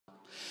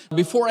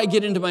Before I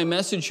get into my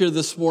message here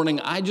this morning,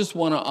 I just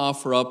want to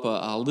offer up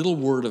a little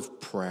word of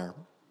prayer.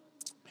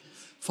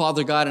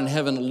 Father God in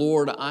heaven,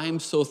 Lord, I'm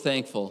so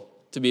thankful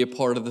to be a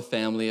part of the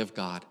family of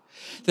God,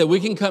 that we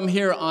can come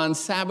here on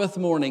Sabbath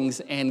mornings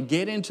and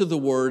get into the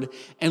Word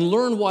and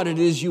learn what it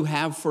is you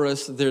have for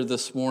us there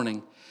this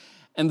morning.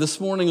 And this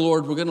morning,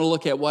 Lord, we're going to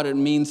look at what it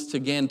means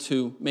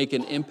to make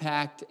an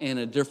impact and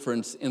a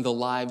difference in the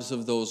lives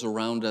of those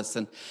around us.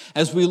 And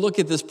as we look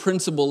at this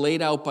principle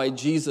laid out by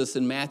Jesus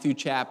in Matthew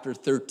chapter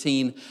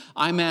 13,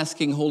 I'm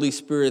asking, Holy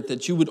Spirit,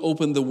 that you would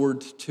open the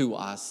Word to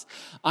us.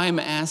 I'm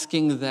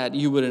asking that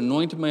you would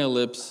anoint my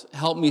lips,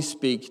 help me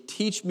speak,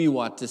 teach me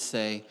what to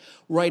say.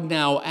 Right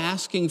now,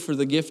 asking for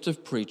the gift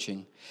of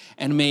preaching.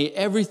 And may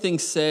everything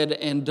said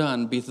and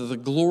done be to the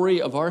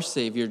glory of our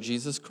Savior,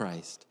 Jesus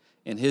Christ.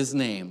 In His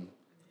name,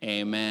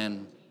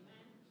 amen.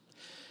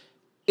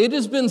 It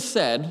has been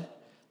said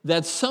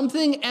that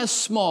something as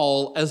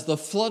small as the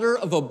flutter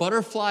of a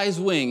butterfly's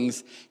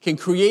wings can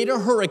create a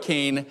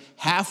hurricane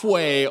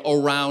halfway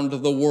around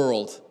the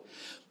world.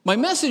 My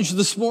message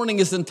this morning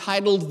is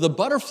entitled The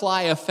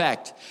Butterfly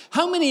Effect.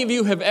 How many of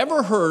you have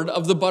ever heard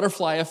of the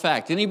butterfly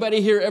effect? Anybody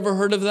here ever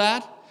heard of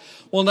that?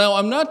 Well, now,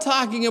 I'm not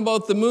talking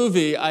about the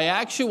movie. I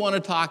actually want to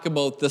talk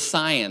about the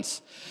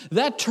science.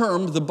 That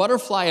term, the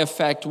butterfly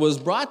effect, was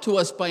brought to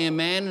us by a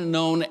man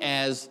known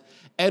as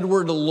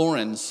Edward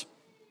Lorenz.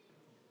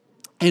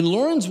 And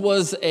Lorenz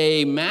was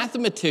a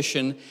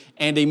mathematician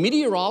and a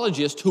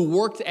meteorologist who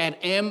worked at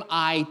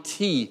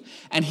MIT,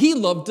 and he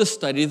loved to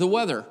study the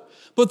weather.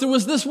 But there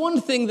was this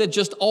one thing that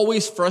just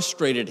always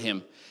frustrated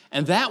him,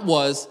 and that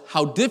was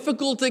how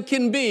difficult it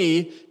can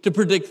be to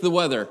predict the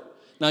weather.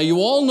 Now, you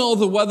all know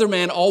the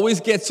weatherman always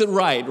gets it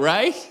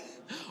right?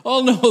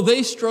 Oh, no,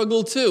 they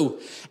struggle too.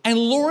 And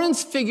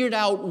Lorenz figured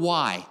out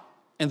why,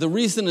 and the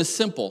reason is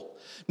simple.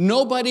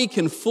 Nobody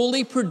can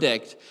fully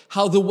predict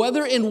how the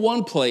weather in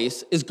one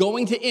place is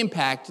going to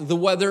impact the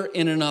weather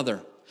in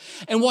another.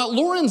 And what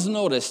Lorenz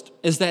noticed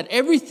is that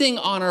everything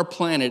on our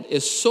planet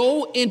is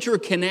so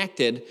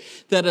interconnected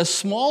that a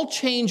small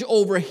change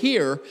over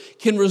here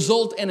can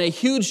result in a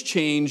huge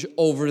change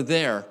over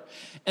there.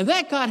 And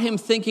that got him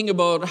thinking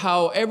about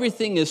how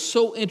everything is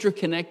so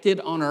interconnected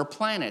on our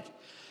planet.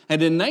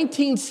 And in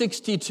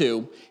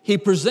 1962, he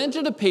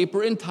presented a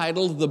paper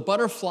entitled The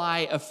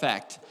Butterfly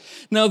Effect.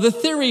 Now, the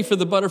theory for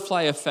the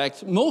butterfly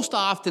effect most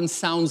often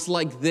sounds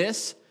like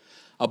this.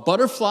 A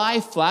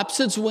butterfly flaps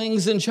its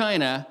wings in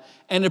China,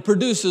 and it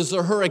produces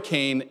a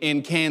hurricane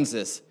in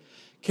Kansas.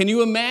 Can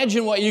you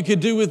imagine what you could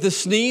do with the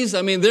sneeze?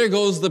 I mean, there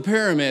goes the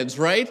pyramids,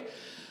 right?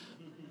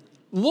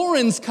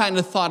 Lorenz kind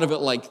of thought of it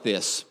like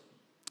this.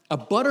 A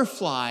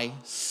butterfly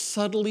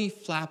subtly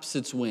flaps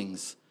its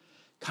wings,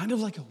 kind of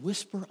like a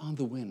whisper on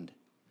the wind.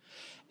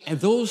 And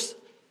those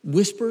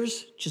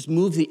whispers just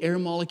move the air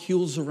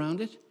molecules around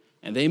it,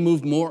 and they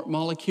move more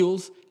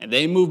molecules, and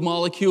they move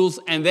molecules,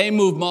 and they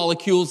move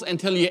molecules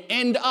until you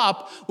end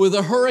up with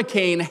a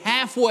hurricane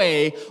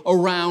halfway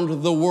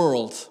around the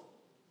world.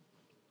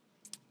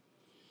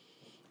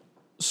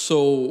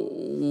 So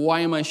why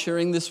am I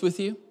sharing this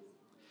with you?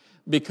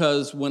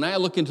 Because when I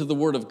look into the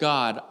Word of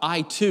God,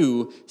 I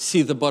too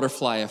see the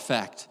butterfly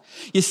effect.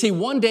 You see,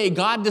 one day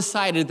God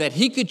decided that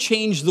He could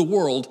change the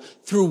world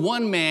through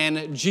one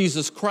man,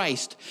 Jesus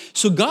Christ.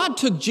 So God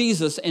took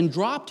Jesus and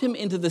dropped Him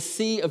into the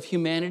sea of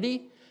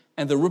humanity,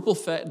 and the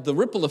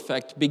ripple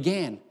effect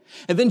began.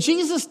 And then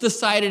Jesus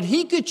decided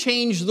He could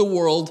change the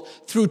world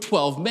through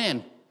 12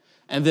 men.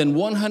 And then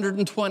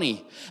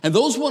 120. And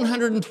those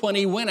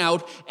 120 went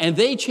out and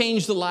they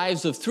changed the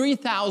lives of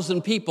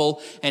 3,000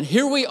 people. And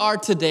here we are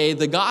today.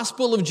 The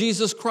gospel of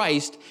Jesus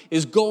Christ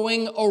is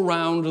going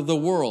around the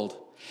world.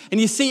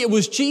 And you see, it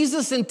was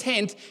Jesus'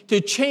 intent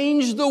to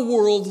change the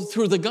world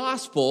through the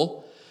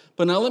gospel.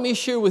 But now let me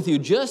share with you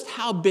just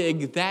how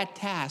big that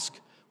task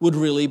would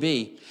really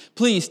be.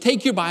 Please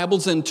take your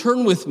Bibles and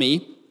turn with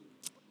me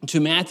to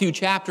Matthew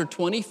chapter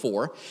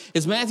 24.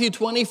 It's Matthew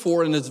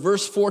 24 and it's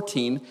verse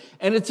 14.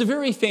 And it's a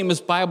very famous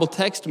Bible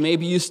text.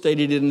 Maybe you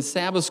studied it in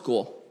Sabbath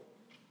school.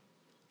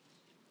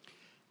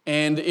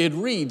 And it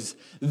reads,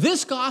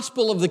 "This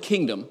gospel of the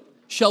kingdom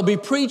shall be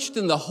preached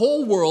in the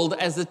whole world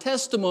as a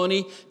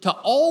testimony to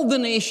all the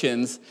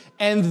nations,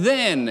 and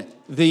then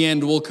the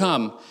end will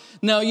come."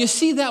 Now, you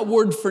see that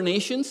word for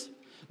nations?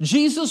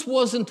 Jesus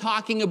wasn't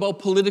talking about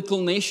political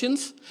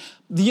nations.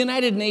 The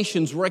United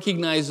Nations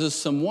recognizes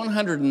some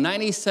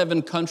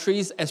 197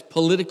 countries as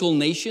political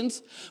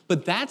nations,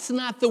 but that's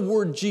not the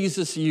word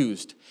Jesus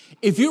used.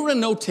 If you're a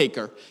note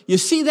taker, you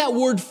see that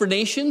word for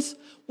nations?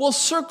 Well,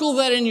 circle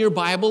that in your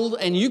Bible,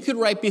 and you could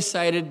write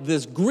beside it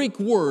this Greek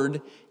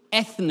word,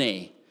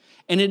 ethne,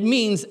 and it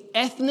means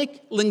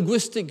ethnic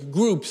linguistic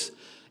groups.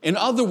 In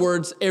other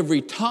words,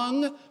 every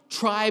tongue,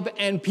 tribe,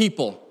 and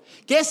people.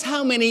 Guess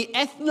how many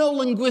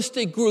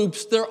ethno-linguistic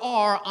groups there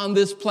are on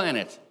this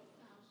planet?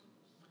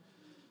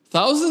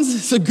 Thousands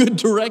is a good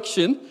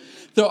direction.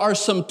 There are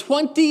some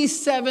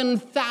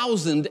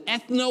 27,000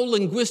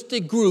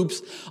 ethno-linguistic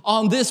groups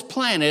on this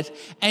planet,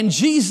 and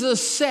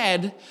Jesus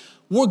said,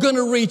 we're going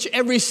to reach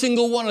every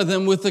single one of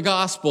them with the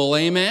gospel.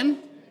 Amen?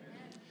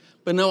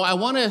 But no, I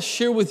want to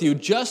share with you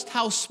just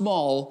how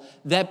small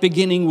that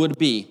beginning would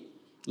be.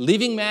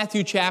 Leaving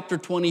Matthew chapter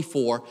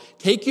 24,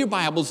 take your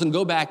Bibles and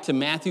go back to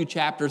Matthew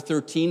chapter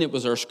 13. It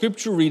was our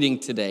scripture reading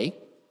today.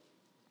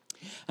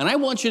 And I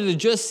want you to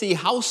just see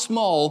how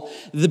small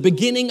the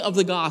beginning of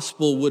the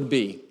gospel would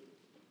be.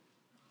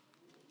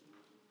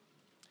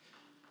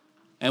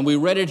 And we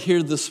read it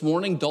here this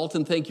morning.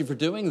 Dalton, thank you for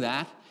doing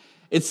that.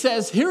 It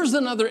says, here's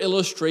another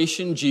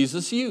illustration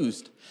Jesus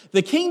used.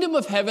 The kingdom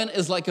of heaven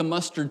is like a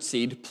mustard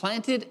seed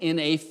planted in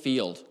a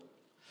field.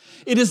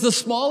 It is the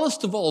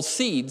smallest of all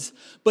seeds,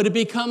 but it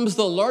becomes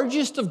the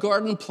largest of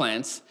garden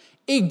plants.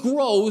 It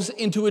grows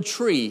into a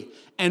tree,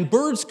 and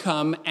birds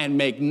come and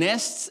make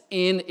nests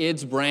in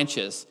its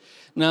branches.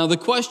 Now, the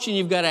question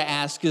you've got to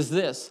ask is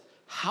this: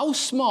 how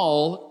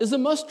small is a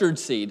mustard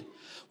seed?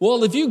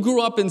 Well, if you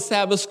grew up in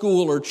Sabbath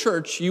school or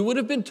church, you would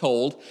have been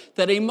told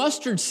that a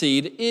mustard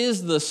seed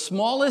is the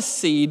smallest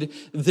seed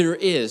there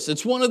is.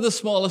 It's one of the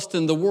smallest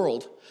in the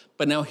world.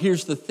 But now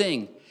here's the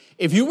thing.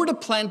 If you were to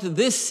plant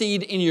this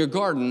seed in your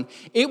garden,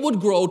 it would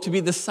grow to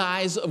be the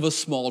size of a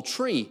small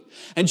tree.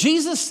 And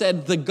Jesus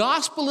said the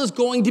gospel is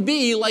going to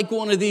be like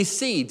one of these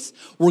seeds.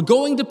 We're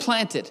going to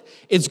plant it.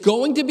 It's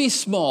going to be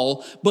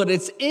small, but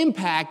its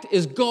impact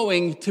is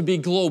going to be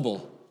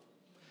global.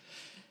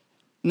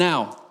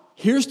 Now,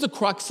 here's the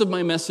crux of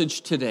my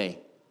message today.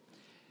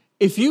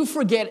 If you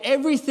forget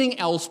everything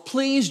else,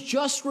 please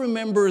just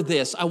remember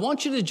this. I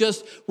want you to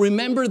just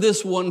remember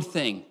this one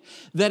thing,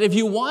 that if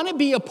you want to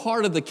be a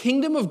part of the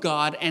kingdom of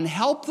God and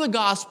help the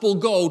gospel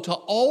go to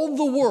all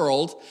the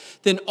world,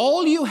 then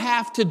all you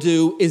have to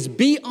do is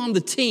be on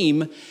the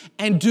team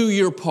and do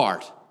your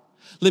part.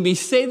 Let me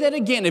say that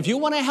again. If you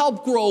want to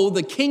help grow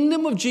the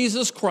kingdom of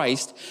Jesus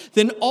Christ,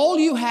 then all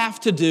you have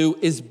to do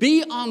is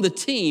be on the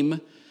team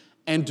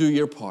and do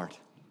your part.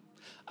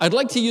 I'd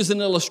like to use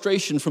an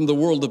illustration from the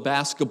world of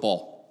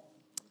basketball.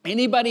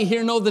 Anybody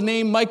here know the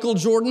name Michael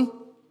Jordan?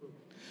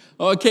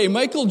 Okay,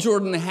 Michael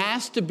Jordan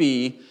has to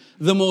be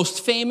the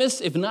most famous,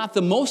 if not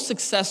the most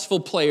successful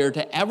player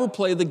to ever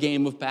play the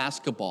game of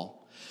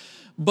basketball.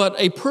 But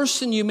a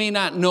person you may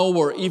not know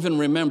or even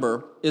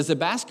remember is a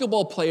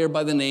basketball player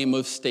by the name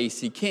of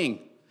Stacey King.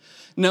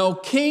 Now,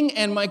 King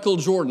and Michael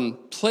Jordan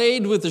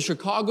played with the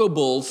Chicago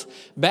Bulls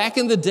back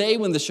in the day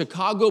when the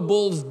Chicago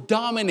Bulls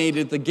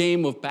dominated the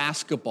game of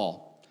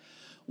basketball.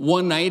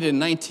 One night in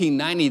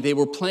 1990, they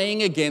were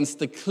playing against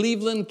the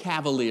Cleveland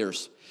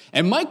Cavaliers.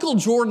 And Michael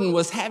Jordan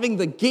was having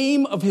the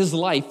game of his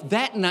life.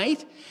 That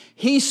night,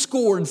 he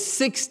scored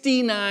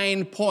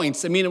 69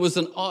 points. I mean, it was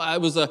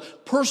a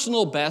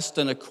personal best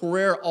and a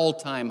career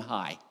all-time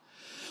high.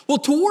 Well,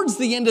 towards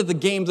the end of the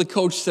game, the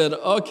coach said,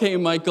 okay,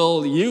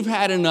 Michael, you've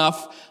had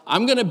enough.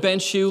 I'm going to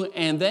bench you.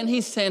 And then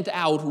he sent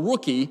out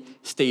rookie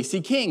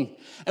Stacey King.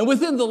 And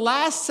within the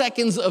last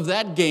seconds of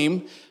that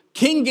game,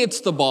 King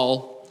gets the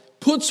ball,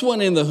 puts one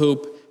in the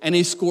hoop, and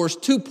he scores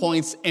 2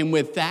 points. And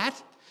with that,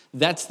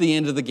 that's the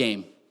end of the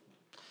game.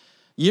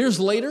 Years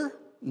later,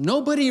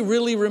 nobody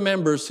really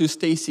remembers who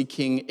Stacey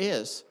King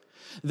is.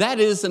 That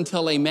is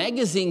until a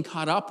magazine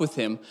caught up with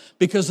him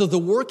because of the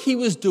work he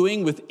was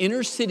doing with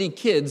inner city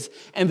kids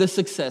and the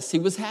success he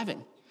was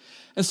having.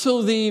 And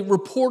so the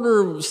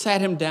reporter sat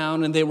him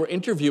down and they were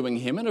interviewing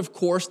him. And of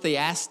course, they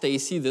asked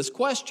Stacey this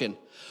question: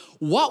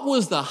 what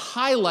was the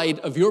highlight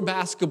of your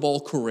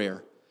basketball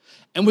career?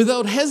 And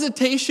without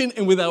hesitation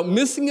and without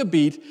missing a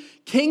beat,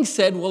 King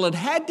said, well, it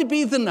had to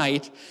be the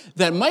night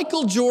that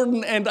Michael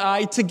Jordan and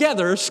I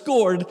together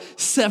scored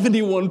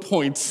 71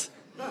 points.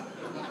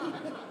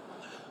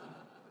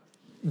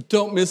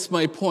 Don't miss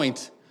my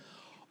point.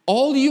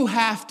 All you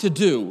have to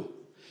do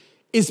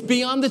is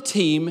be on the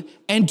team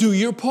and do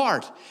your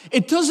part.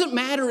 It doesn't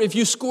matter if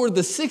you scored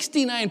the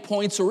 69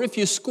 points or if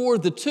you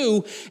scored the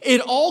 2.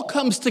 It all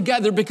comes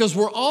together because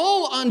we're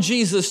all on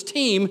Jesus'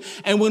 team,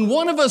 and when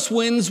one of us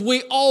wins,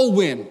 we all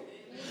win.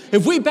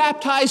 If we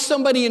baptize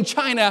somebody in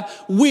China,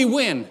 we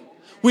win.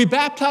 We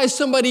baptize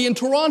somebody in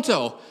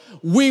Toronto,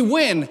 we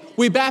win.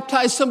 We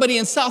baptize somebody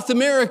in South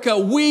America,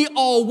 we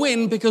all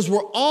win because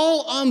we're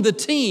all on the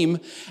team,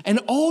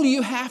 and all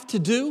you have to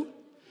do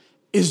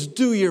is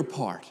do your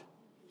part.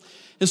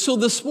 And so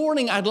this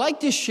morning, I'd like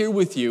to share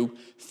with you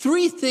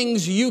 3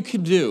 things you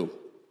could do.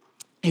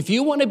 If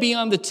you want to be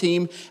on the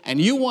team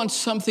and you want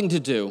something to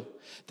do,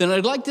 then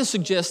I'd like to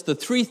suggest the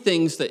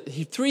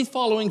 3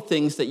 following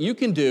things that you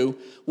can do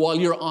while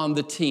you're on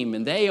the team.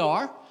 And they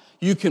are,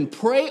 you can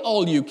pray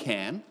all you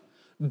can,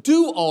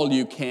 do all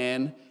you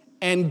can,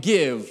 and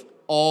give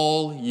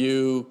all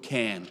you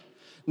can.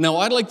 Now,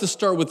 I'd like to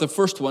start with the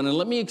first one, and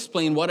let me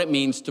explain what it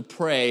means to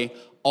pray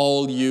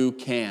all you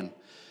can.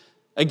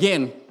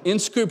 Again, in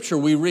Scripture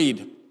we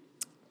read,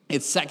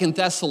 it's 2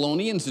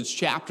 Thessalonians, it's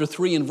chapter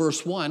 3 and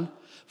verse 1.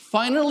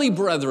 Finally,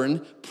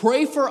 brethren,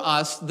 pray for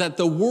us that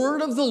the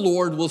word of the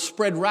Lord will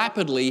spread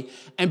rapidly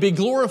and be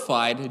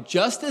glorified,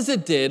 just as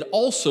it did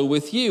also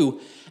with you.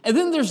 And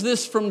then there's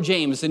this from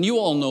James, and you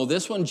all know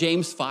this one,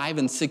 James 5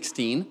 and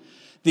 16.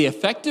 The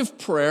effective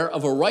prayer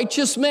of a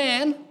righteous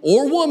man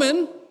or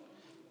woman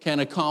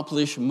can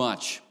accomplish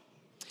much.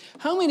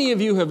 How many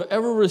of you have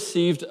ever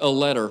received a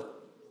letter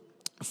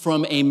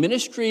from a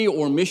ministry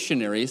or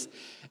missionaries,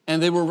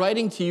 and they were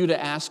writing to you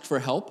to ask for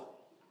help.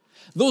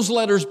 Those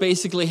letters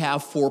basically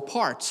have 4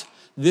 parts.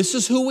 This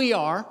is who we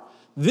are.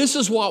 This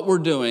is what we're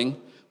doing.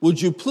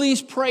 Would you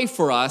please pray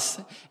for us?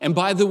 And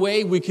by the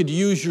way, we could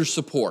use your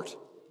support.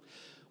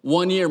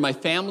 One year, my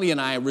family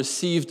and I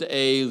received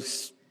a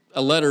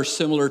letter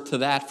similar to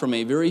that from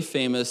a very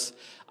famous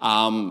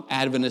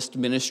Adventist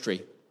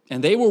ministry.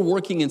 And they were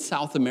working in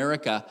South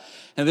America,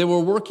 and they were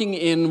working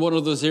in one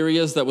of those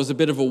areas that was a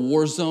bit of a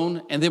war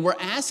zone, and they were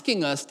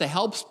asking us to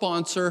help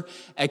sponsor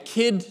a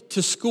kid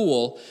to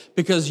school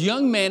because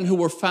young men who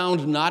were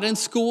found not in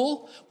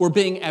school were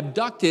being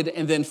abducted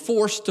and then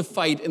forced to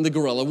fight in the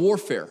guerrilla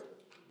warfare.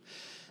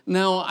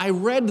 Now, I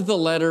read the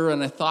letter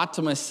and I thought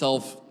to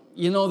myself,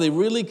 they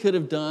really could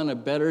have done a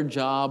better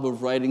job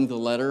of writing the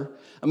letter.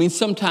 I mean,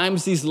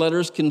 sometimes these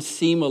letters can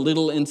seem a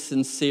little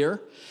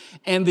insincere.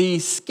 And the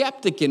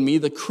skeptic in me,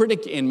 the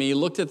critic in me,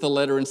 looked at the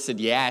letter and said,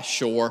 yeah,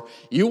 sure,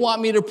 you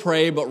want me to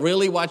pray, but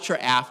really what you're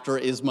after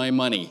is my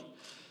money.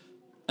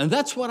 And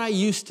that's what I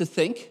used to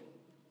think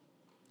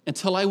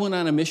until I went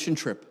on a mission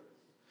trip.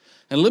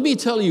 And let me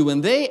tell you,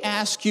 when they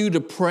ask you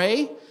to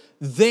pray,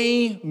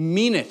 they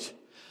mean it.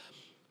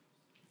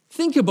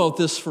 Think about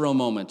this for a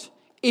moment.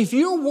 If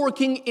you're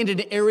working in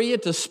an area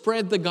to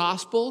spread the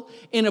gospel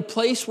in a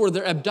place where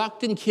they're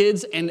abducting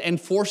kids and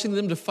forcing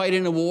them to fight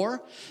in a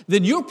war,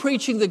 then you're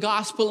preaching the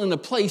gospel in a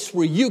place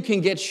where you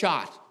can get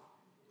shot.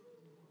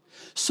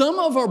 Some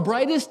of our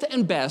brightest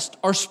and best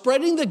are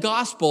spreading the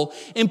gospel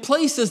in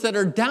places that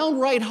are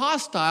downright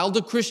hostile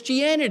to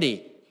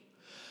Christianity.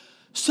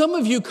 Some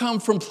of you come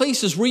from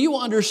places where you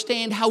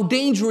understand how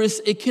dangerous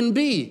it can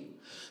be.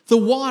 The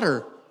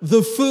water,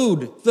 the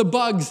food, the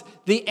bugs,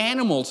 the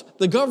animals,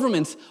 the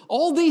governments,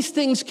 all these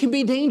things can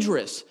be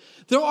dangerous.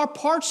 There are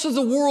parts of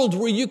the world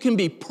where you can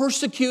be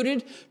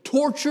persecuted,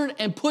 tortured,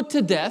 and put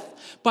to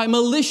death by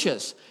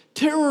militias,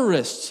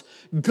 terrorists,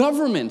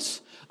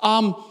 governments,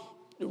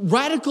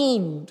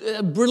 radical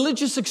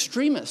religious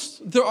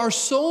extremists. There are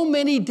so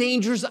many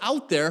dangers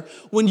out there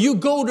when you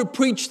go to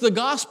preach the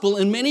gospel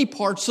in many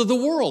parts of the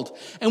world.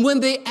 And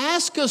when they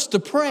ask us to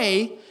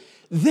pray,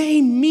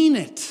 they mean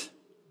it.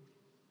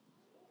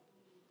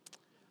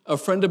 A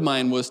friend of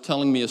mine was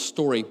telling me a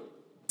story.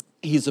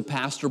 He's a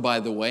pastor, by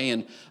the way,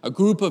 and a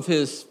group of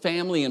his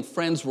family and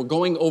friends were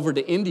going over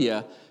to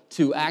India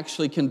to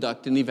actually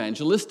conduct an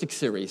evangelistic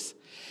series.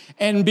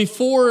 And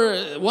before,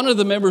 one of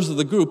the members of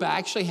the group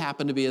actually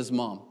happened to be his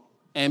mom.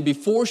 And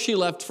before she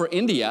left for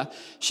India,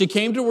 she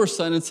came to her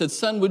son and said,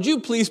 "Son, would you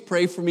please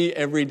pray for me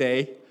every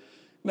day?"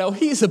 Now,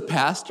 he's a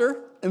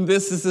pastor, and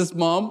this is his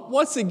mom.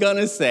 What's he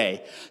gonna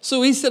say?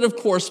 So he said, "Of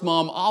course,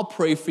 Mom, I'll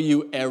pray for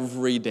you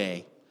every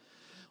day."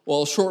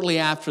 Well, shortly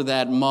after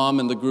that, Mom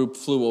and the group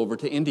flew over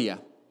to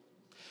India.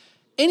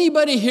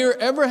 Anybody here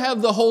ever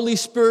have the Holy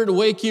Spirit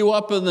wake you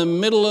up in the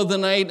middle of the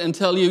night and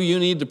tell you you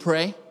need to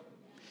pray?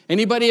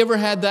 Anybody ever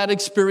had that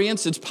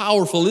experience? It's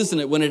powerful, isn't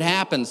it, when it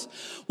happens?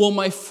 Well,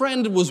 my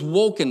friend was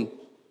woken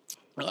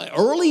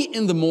early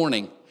in the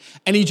morning,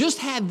 and he just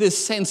had this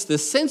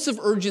sense of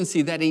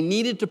urgency that he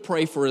needed to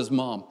pray for his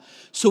mom.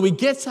 So he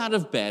gets out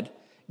of bed,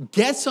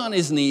 gets on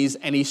his knees,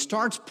 and he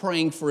starts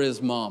praying for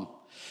his mom.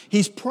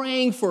 He's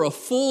praying for a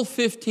full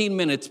 15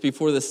 minutes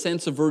before the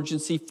sense of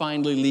urgency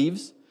finally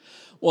leaves.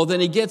 Well, then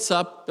he gets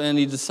up and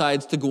he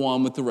decides to go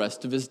on with the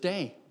rest of his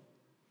day.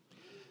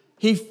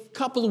 A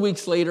couple of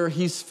weeks later,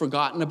 he's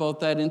forgotten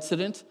about that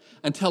incident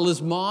until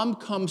his mom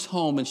comes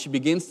home and she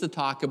begins to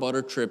talk about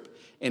her trip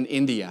in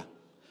India.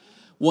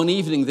 One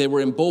evening, they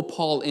were in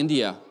Bhopal,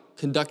 India,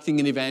 conducting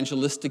an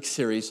evangelistic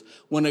series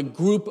when a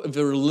group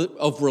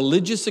of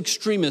religious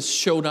extremists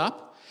showed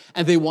up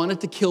and they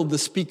wanted to kill the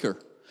speaker.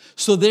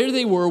 So there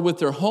they were with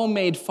their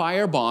homemade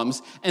fire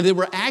bombs, and they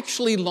were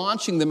actually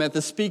launching them at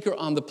the speaker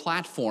on the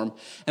platform.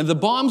 And the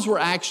bombs were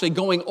actually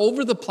going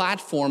over the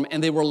platform,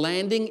 and they were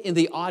landing in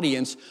the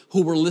audience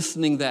who were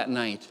listening that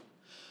night.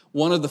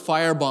 One of the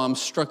fire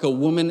bombs struck a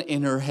woman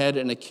in her head,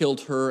 and it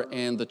killed her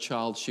and the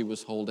child she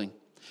was holding.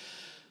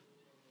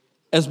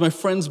 As my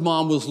friend's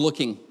mom was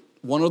looking,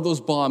 one of those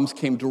bombs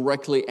came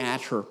directly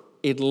at her.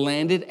 It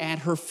landed at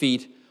her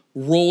feet,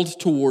 rolled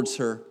towards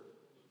her,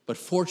 but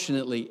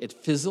fortunately it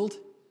fizzled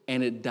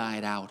and it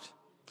died out.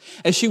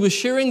 As she was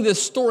sharing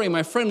this story,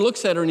 my friend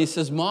looks at her and he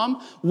says, "Mom,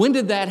 when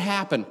did that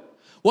happen?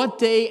 What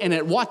day and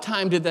at what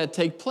time did that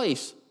take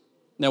place?"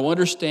 Now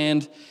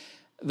understand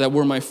that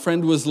where my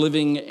friend was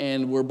living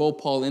and where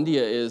Bhopal,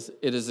 India is,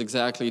 it is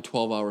exactly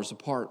 12 hours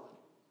apart.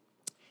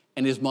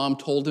 And his mom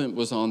told him it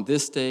was on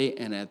this day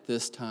and at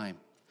this time.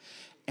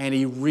 And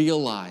he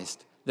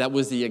realized that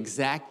was the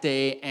exact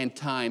day and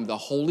time the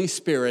Holy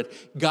Spirit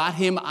got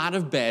him out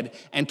of bed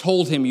and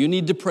told him, "You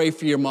need to pray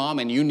for your mom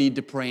and you need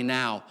to pray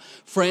now."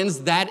 Friends,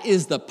 that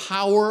is the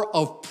power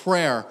of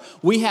prayer.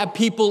 We have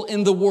people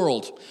in the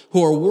world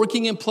who are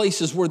working in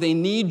places where they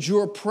need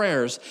your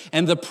prayers,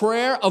 and the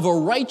prayer of a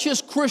righteous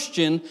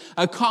Christian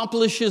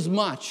accomplishes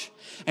much.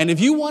 And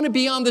if you want to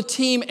be on the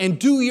team and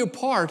do your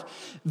part,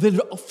 then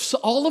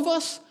all of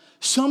us,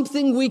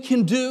 something we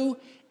can do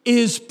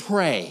is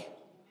pray.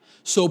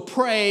 So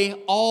pray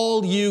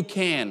all you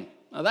can.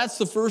 Now that's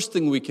the first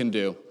thing we can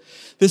do.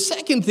 The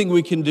second thing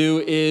we can do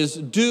is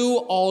do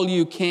all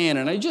you can.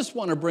 And I just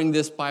want to bring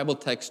this Bible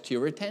text to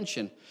your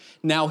attention.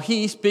 Now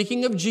he,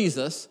 speaking of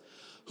Jesus,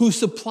 who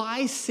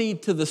supplies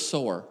seed to the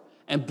sower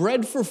and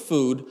bread for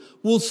food,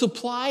 will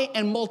supply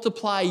and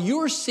multiply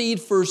your seed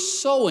for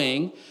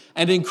sowing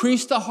and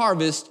increase the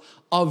harvest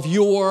of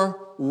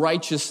your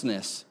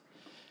righteousness.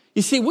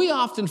 You see, we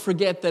often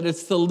forget that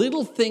it's the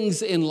little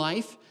things in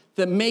life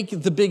that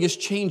make the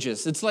biggest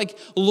changes. It's like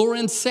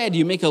Lauren said,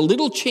 you make a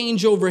little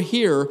change over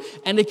here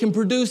and it can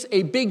produce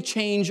a big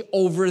change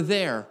over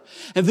there.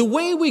 And the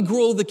way we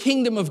grow the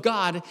kingdom of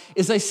God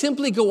is I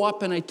simply go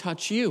up and I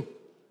touch you.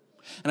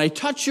 And I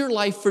touch your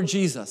life for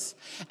Jesus.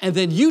 And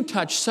then you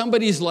touch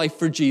somebody's life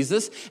for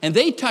Jesus. And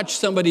they touch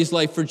somebody's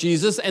life for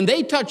Jesus. And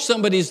they touch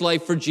somebody's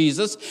life for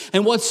Jesus.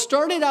 And what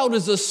started out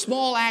as a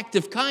small act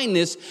of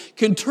kindness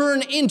can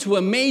turn into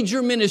a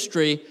major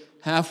ministry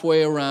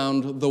halfway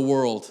around the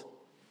world.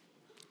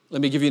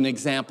 Let me give you an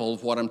example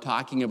of what I'm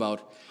talking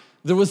about.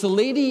 There was a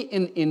lady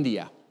in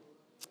India.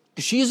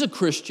 She's a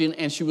Christian,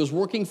 and she was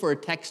working for a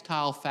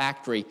textile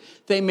factory.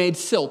 They made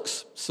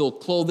silks,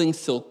 silk clothing,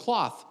 silk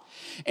cloth.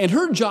 And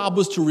her job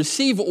was to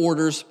receive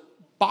orders,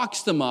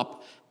 box them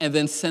up, and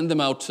then send them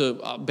out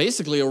to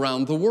basically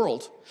around the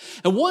world.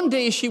 And one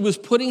day she was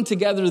putting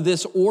together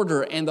this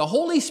order, and the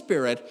Holy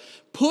Spirit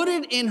put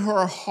it in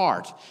her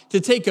heart to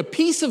take a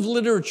piece of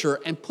literature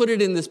and put it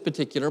in this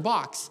particular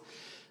box.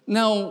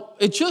 Now,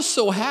 it just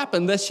so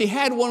happened that she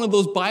had one of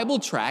those Bible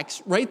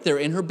tracts right there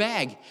in her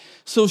bag.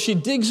 So she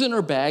digs in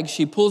her bag,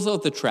 she pulls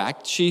out the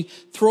tract, she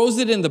throws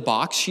it in the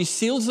box, she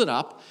seals it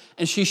up,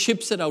 and she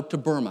ships it out to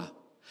Burma.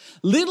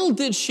 Little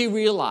did she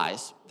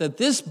realize that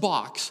this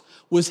box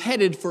was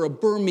headed for a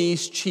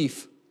Burmese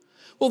chief.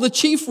 Well, the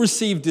chief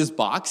received his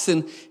box,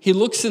 and he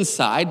looks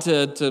inside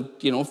to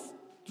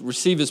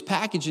receive his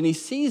package, and he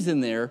sees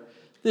in there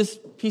this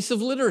piece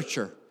of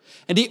literature.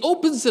 And he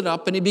opens it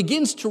up and he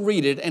begins to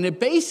read it, and it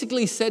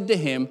basically said to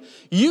him,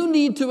 you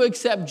need to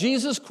accept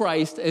Jesus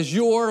Christ as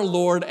your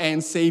Lord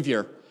and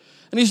Savior.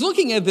 And he's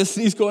looking at this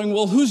and he's going,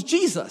 well, who's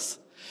Jesus?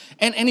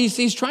 And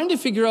he's trying to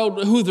figure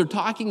out who they're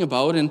talking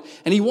about, and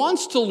he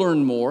wants to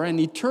learn more, and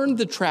he turned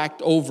the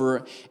tract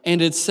over,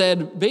 and it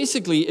said,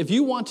 basically, if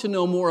you want to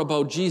know more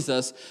about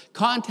Jesus,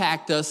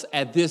 contact us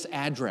at this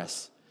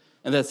address.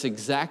 And that's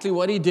exactly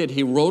what he did.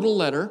 He wrote a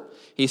letter.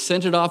 He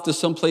sent it off to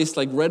some place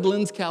like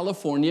Redlands,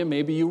 California.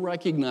 Maybe you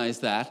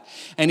recognize that.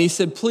 And he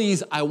said,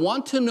 please, I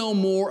want to know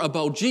more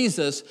about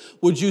Jesus.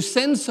 Would you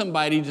send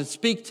somebody to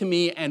speak to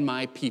me and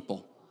my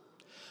people?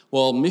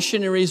 Well,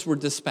 missionaries were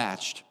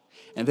dispatched,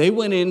 and they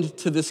went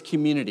into this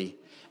community,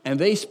 and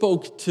they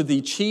spoke to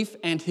the chief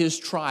and his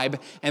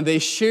tribe, and they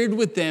shared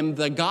with them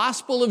the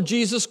gospel of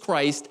Jesus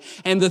Christ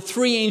and the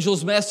three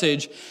angels'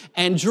 message.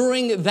 And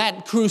during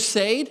that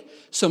crusade,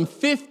 some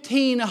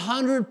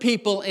 1,500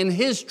 people in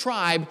his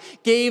tribe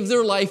gave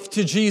their life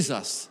to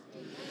Jesus.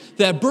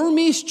 That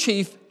Burmese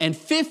chief and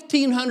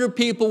 1,500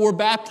 people were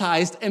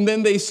baptized, and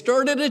then they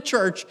started a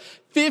church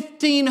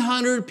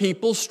 1,500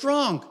 people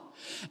strong.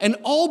 And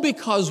all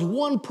because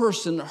one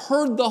person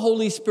heard the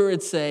Holy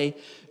Spirit say,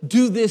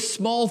 do this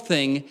small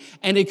thing,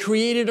 and it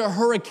created a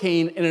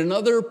hurricane in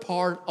another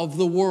part of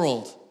the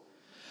world.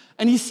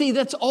 And you see,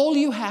 that's all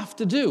you have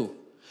to do.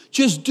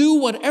 Just do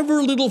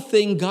whatever little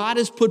thing God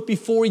has put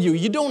before you.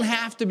 You don't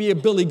have to be a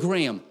Billy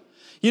Graham.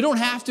 You don't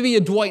have to be a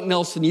Dwight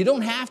Nelson. You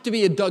don't have to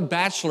be a Doug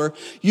Batchelor.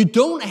 You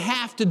don't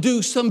have to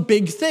do some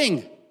big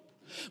thing.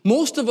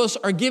 Most of us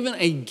are given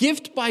a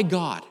gift by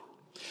God,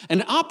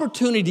 an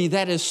opportunity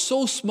that is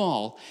so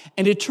small,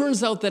 and it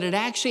turns out that it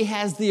actually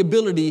has the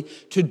ability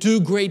to do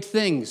great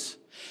things.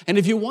 And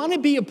if you want to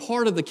be a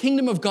part of the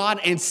kingdom of God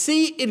and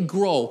see it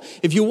grow,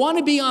 if you want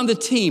to be on the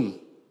team,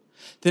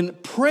 then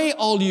pray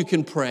all you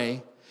can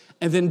pray,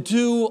 and then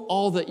do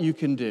all that you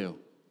can do.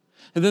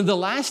 And then the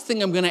last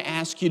thing I'm going to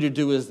ask you to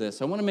do is this.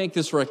 I want to make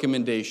this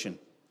recommendation.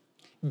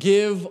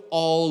 Give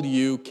all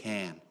you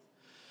can.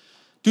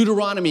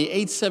 Deuteronomy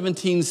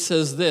 8:17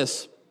 says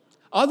this,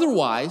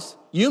 otherwise,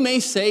 you may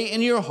say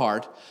in your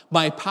heart,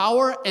 my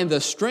power and the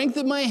strength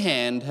of my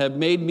hand have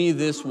made me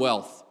this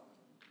wealth.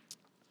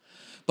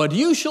 But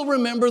you shall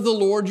remember the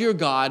Lord your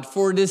God,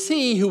 for it is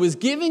he who has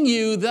given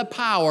you the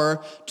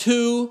power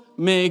to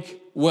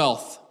make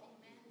wealth.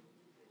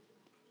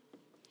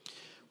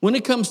 When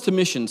it comes to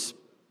missions,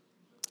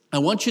 I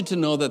want you to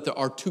know that there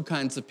are two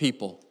kinds of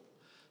people.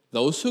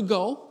 Those who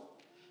go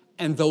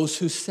and those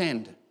who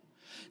send.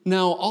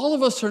 Now, all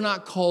of us are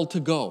not called to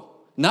go.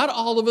 Not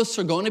all of us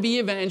are going to be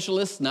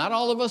evangelists. Not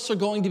all of us are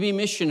going to be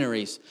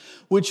missionaries.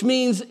 Which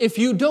means if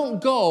you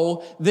don't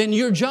go, then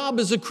your job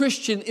as a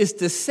Christian is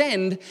to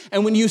send.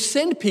 And when you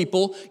send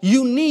people,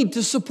 you need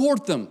to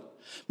support them.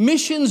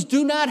 Missions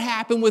do not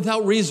happen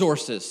without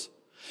resources.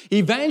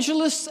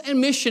 Evangelists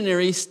and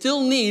missionaries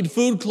still need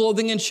food,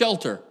 clothing, and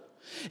shelter.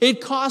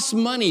 It costs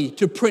money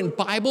to print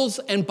Bibles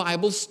and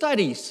Bible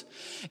studies.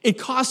 It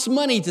costs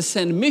money to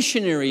send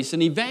missionaries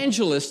and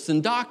evangelists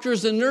and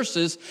doctors and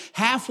nurses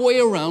halfway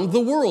around the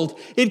world.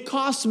 It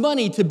costs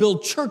money to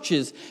build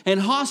churches and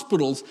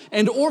hospitals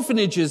and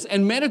orphanages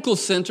and medical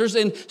centers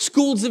and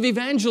schools of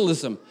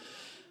evangelism.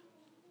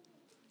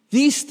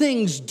 These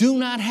things do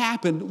not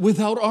happen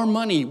without our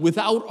money,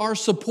 without our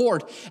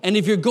support. And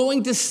if you're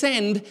going to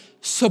send,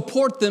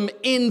 support them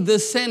in the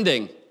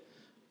sending.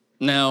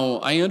 Now,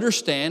 I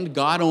understand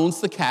God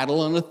owns the cattle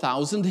on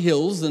 1,000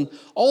 hills and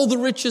all the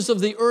riches of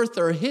the earth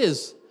are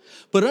his.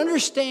 But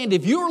understand,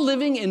 if you're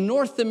living in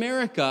North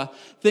America,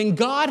 then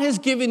God has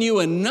given you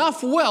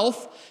enough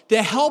wealth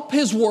to help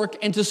his work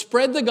and to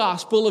spread the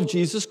gospel of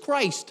Jesus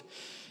Christ.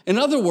 In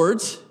other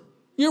words,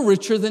 you're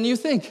richer than you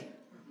think.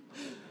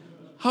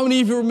 How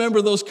many of you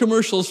remember those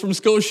commercials from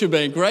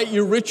Scotiabank, right?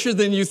 You're richer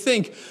than you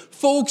think.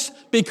 Folks,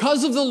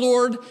 because of the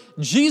Lord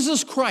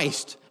Jesus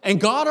Christ and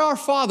God our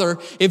Father,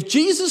 if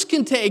Jesus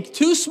can take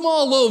 2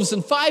 small loaves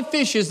and 5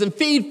 fishes and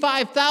feed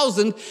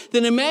 5,000,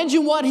 then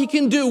imagine what he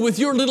can do with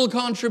your little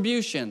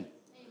contribution.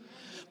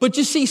 But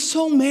you see,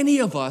 so many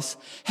of us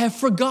have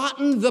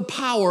forgotten the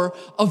power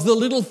of the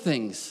little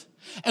things.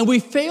 And we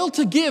fail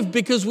to give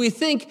because we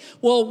think,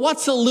 well,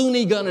 what's a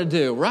loony going to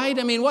do, right?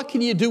 I mean, what can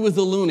you do with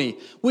a loony?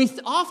 We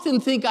often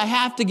think I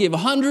have to give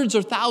hundreds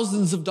or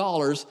thousands of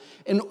dollars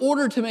in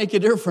order to make a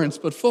difference.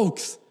 But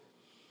folks,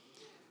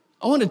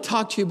 I want to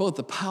talk to you about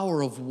the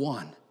power of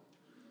one.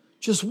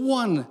 Just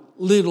one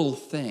little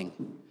thing.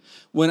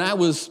 When I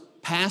was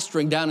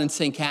pastoring down in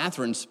St.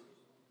 Catharines,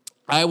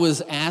 I was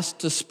asked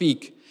to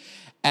speak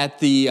at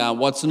the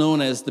what's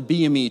known as the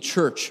BME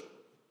Church.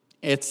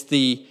 It's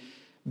the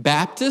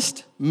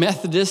Baptist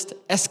Methodist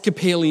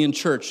Episcopalian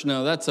Church.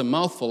 Now, that's a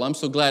mouthful. I'm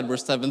so glad we're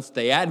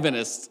Seventh-day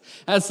Adventists.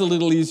 That's a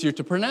little easier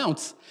to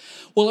pronounce.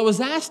 Well, I was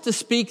asked to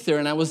speak there,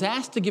 and I was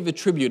asked to give a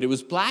tribute. It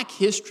was Black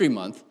History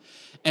Month,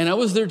 and I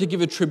was there to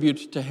give a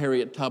tribute to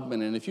Harriet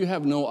Tubman. And if you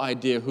have no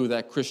idea who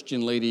that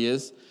Christian lady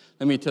is,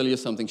 let me tell you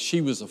something. She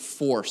was a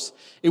force.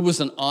 It was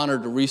an honor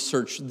to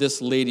research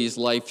this lady's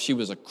life. She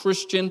was a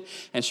Christian,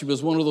 and she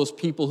was one of those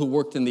people who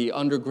worked in the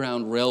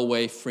Underground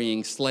Railway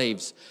freeing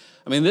slaves.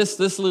 I mean, this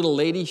little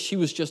lady, she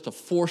was just a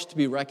force to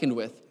be reckoned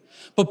with.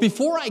 But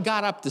before I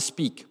got up to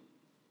speak,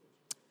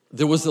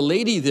 there was a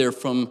lady there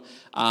from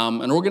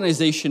an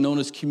organization known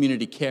as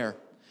Community Care.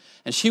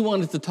 And she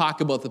wanted to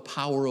talk about the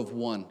power of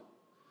one.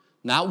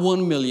 Not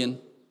 1 million,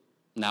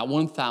 not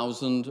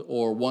 1,000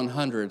 or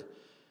 100,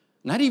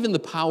 not even the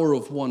power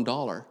of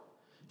 $1.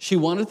 She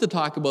wanted to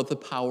talk about the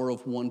power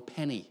of 1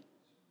 penny.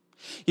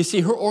 You see,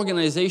 her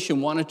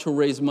organization wanted to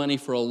raise money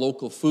for a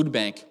local food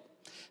bank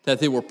that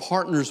they were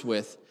partners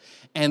with.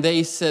 And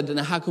they said,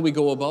 now how can we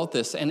go about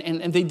this?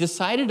 And they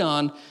decided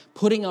on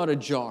putting out a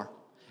jar.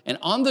 And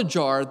on the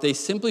jar, they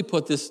simply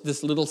put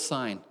this little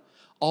sign.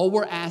 All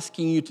we're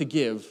asking you to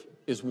give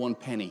is 1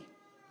 penny.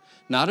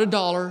 Not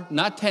 $1,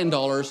 not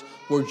 $10.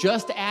 We're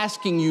just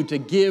asking you to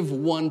give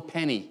 1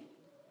 penny.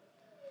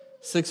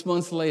 6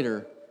 months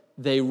later,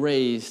 they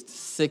raised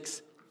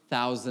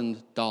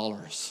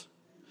 $6,000.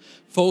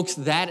 Folks,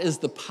 that is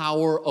the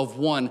power of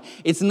one.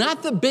 It's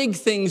not the big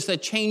things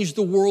that change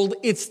the world,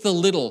 it's the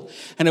little.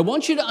 And I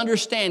want you to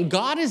understand,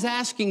 God is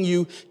asking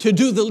you to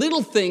do the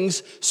little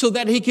things so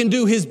that he can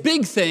do his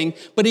big thing,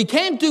 but he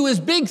can't do his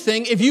big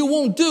thing if you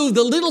won't do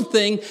the little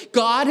thing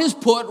God has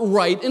put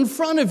right in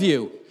front of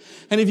you.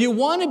 And if you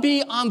want to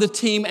be on the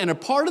team and a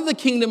part of the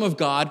kingdom of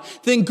God,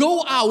 then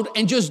go out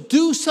and just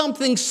do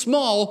something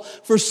small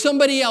for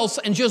somebody else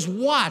and just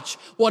watch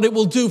what it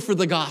will do for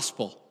the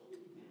gospel.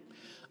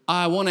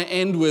 I want to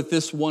end with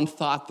this one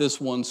thought, this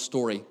one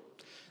story.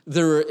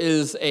 There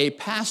is a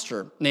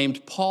pastor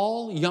named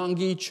Paul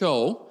Yonggi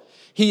Cho.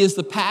 He is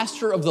the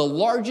pastor of the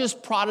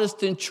largest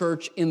Protestant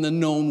church in the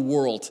known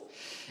world.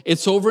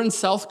 It's over in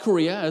South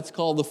Korea. It's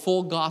called the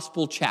Full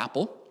Gospel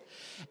Chapel.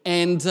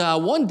 And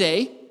one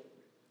day,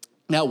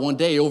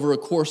 over a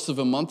course of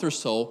a month or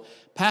so,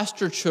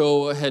 Pastor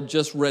Cho had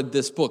just read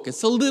this book.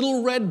 It's a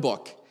Little Red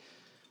Book.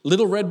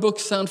 Little Red Book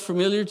sound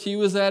familiar to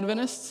you as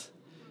Adventists?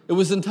 It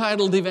was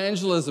entitled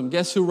Evangelism.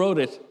 Guess who wrote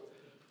it?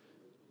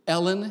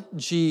 Ellen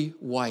G.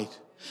 White.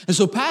 And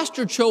so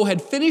Pastor Cho had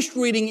finished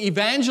reading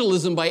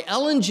Evangelism by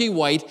Ellen G.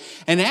 White,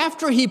 and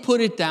after he put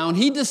it down,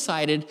 he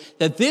decided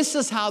that this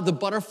is how the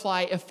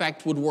butterfly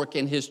effect would work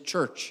in his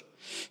church.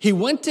 He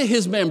went to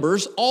his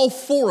members, all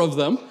 4 of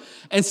them,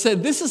 and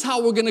said, this is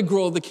how we're going to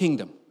grow the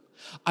kingdom.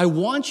 I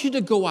want you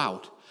to go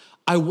out.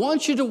 I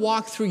want you to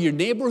walk through your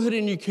neighborhood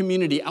and your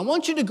community. I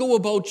want you to go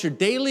about your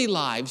daily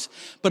lives,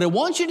 but I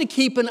want you to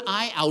keep an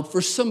eye out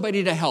for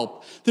somebody to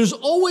help. There's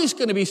always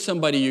going to be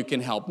somebody you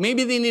can help.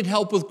 Maybe they need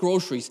help with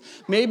groceries.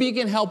 Maybe you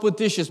can help with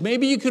dishes.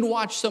 Maybe you can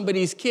watch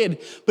somebody's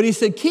kid. But he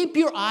said, keep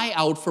your eye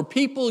out for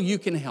people you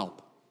can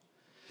help.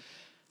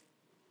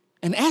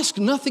 And ask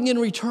nothing in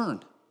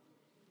return.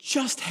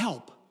 Just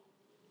help.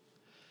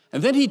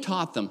 And then he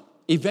taught them.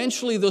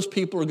 Eventually, those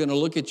people are going to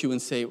look at you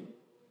and say,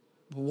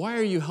 why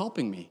are you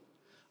helping me?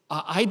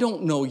 I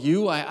don't know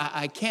you.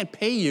 I can't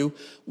pay you.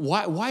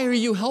 Why are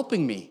you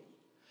helping me?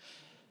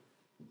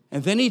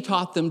 And then he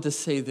taught them to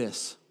say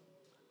this: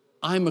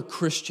 I'm a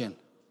Christian,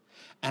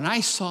 and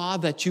I saw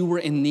that you were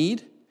in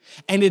need,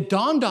 and it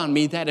dawned on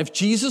me that if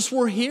Jesus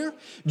were here,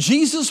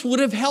 Jesus would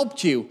have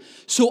helped you.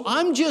 So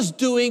I'm just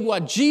doing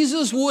what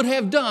Jesus would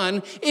have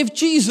done if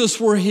Jesus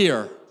were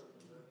here.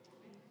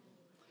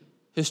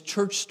 His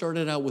church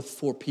started out with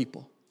 4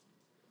 people.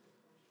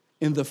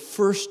 In the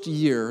first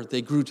year,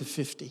 they grew to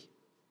 50.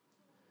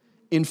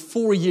 In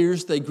 4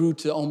 years, they grew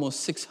to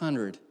almost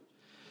 600.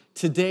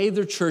 Today,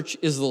 their church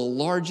is the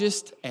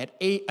largest at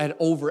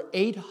over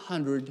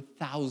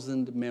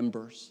 800,000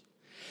 members.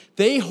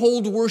 They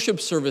hold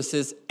worship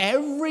services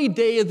every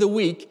day of the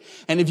week,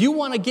 and if you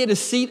want to get a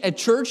seat at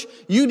church,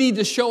 you need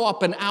to show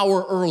up an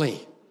hour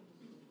early.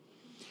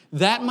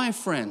 That, my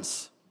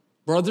friends,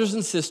 brothers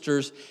and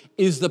sisters,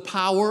 is the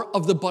power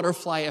of the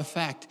butterfly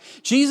effect.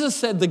 Jesus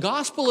said the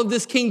gospel of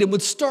this kingdom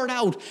would start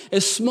out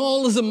as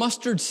small as a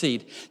mustard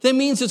seed. That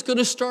means it's going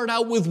to start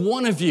out with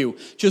one of you,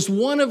 just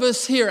one of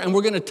us here, and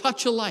we're going to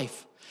touch a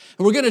life.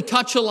 And we're going to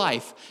touch a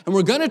life, and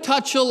we're going to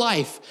touch a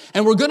life,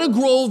 and we're going to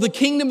grow the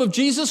kingdom of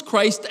Jesus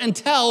Christ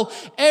until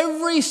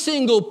every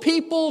single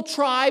people,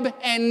 tribe,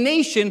 and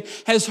nation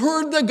has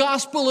heard the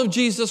gospel of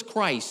Jesus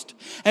Christ.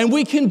 And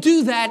we can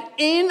do that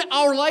in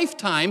our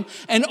lifetime,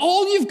 and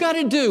all you've got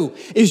to do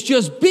is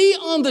just be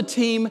on the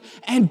team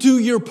and do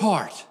your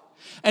part.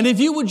 And if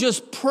you would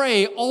just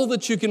pray all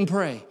that you can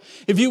pray,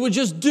 if you would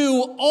just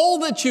do all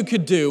that you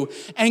could do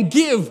and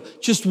give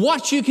just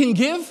what you can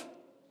give,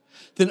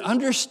 then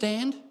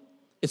understand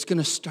it's going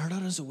to start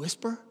out as a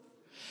whisper,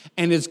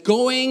 and it's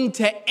going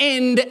to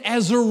end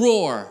as a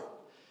roar.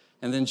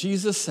 And then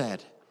Jesus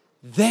said,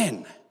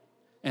 then,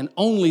 and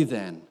only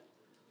then,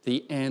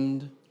 the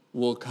end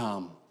will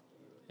come.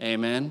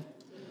 Amen? Amen.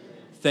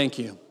 Thank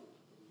you.